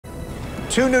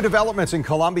Two new developments in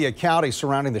Columbia County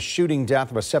surrounding the shooting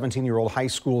death of a 17-year-old high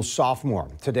school sophomore.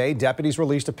 Today, deputies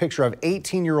released a picture of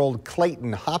 18-year-old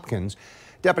Clayton Hopkins.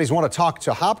 Deputies want to talk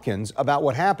to Hopkins about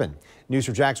what happened.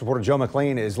 News4JAX reporter Joe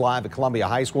McLean is live at Columbia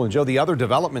High School. And Joe, the other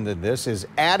development in this is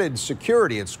added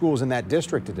security at schools in that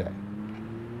district today.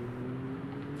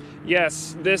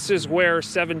 Yes, this is where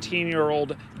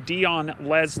 17-year-old Dion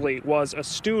Leslie was a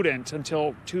student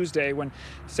until Tuesday when,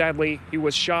 sadly, he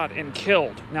was shot and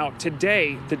killed. Now,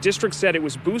 today, the district said it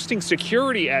was boosting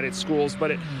security at its schools, but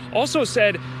it also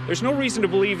said there's no reason to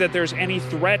believe that there's any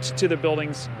threat to the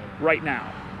buildings right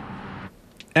now.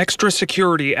 Extra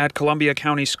security at Columbia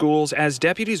County schools as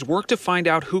deputies work to find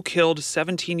out who killed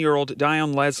 17-year-old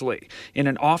Dion Leslie in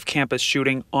an off-campus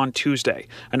shooting on Tuesday.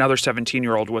 Another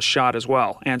 17-year-old was shot as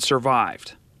well and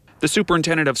survived. The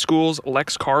superintendent of schools,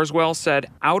 Lex Carswell, said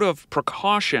out of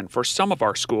precaution for some of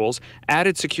our schools,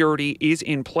 added security is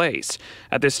in place.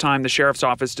 At this time, the sheriff's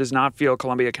office does not feel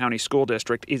Columbia County School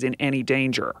District is in any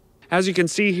danger. As you can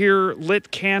see here,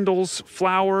 lit candles,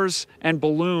 flowers, and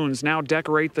balloons now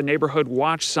decorate the neighborhood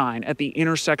watch sign at the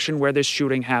intersection where this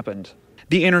shooting happened.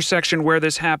 The intersection where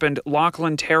this happened,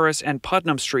 Lachlan Terrace and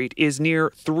Putnam Street, is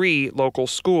near 3 local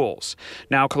schools.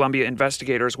 Now Columbia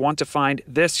investigators want to find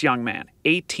this young man,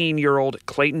 18-year-old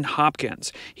Clayton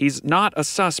Hopkins. He's not a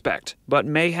suspect, but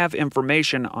may have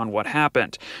information on what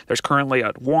happened. There's currently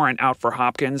a warrant out for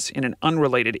Hopkins in an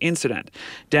unrelated incident.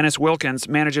 Dennis Wilkins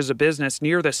manages a business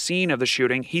near the scene of the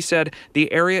shooting. He said the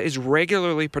area is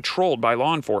regularly patrolled by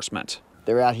law enforcement.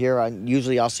 They're out here.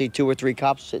 Usually I'll see 2 or 3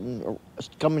 cops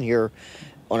coming here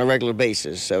on a regular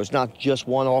basis. So it's not just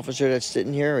one officer that's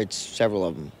sitting here, it's several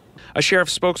of them. A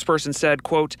sheriff's spokesperson said,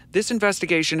 quote, "This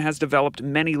investigation has developed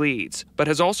many leads, but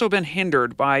has also been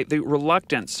hindered by the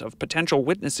reluctance of potential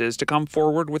witnesses to come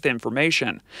forward with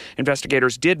information."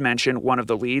 Investigators did mention one of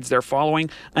the leads they're following,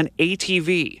 an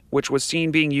ATV, which was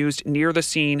seen being used near the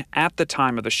scene at the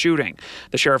time of the shooting.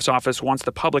 The sheriff's office wants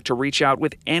the public to reach out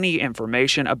with any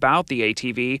information about the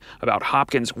ATV, about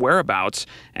Hopkins' whereabouts,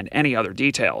 and any other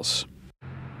details.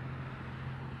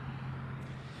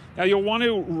 Now, you'll want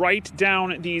to write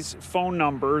down these phone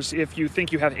numbers if you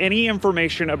think you have any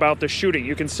information about the shooting.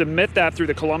 You can submit that through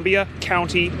the Columbia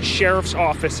County Sheriff's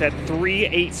Office at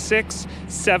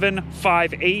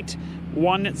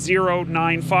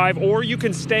 386-758-1095, or you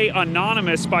can stay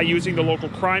anonymous by using the local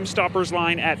Crime Stoppers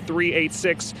line at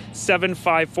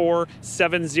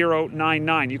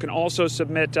 386-754-7099. You can also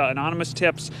submit anonymous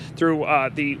tips through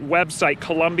the website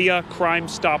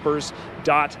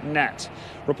columbiacrimestoppers.net.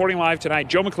 Reporting live tonight,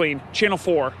 Joe McLean, Channel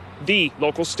 4, the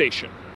local station.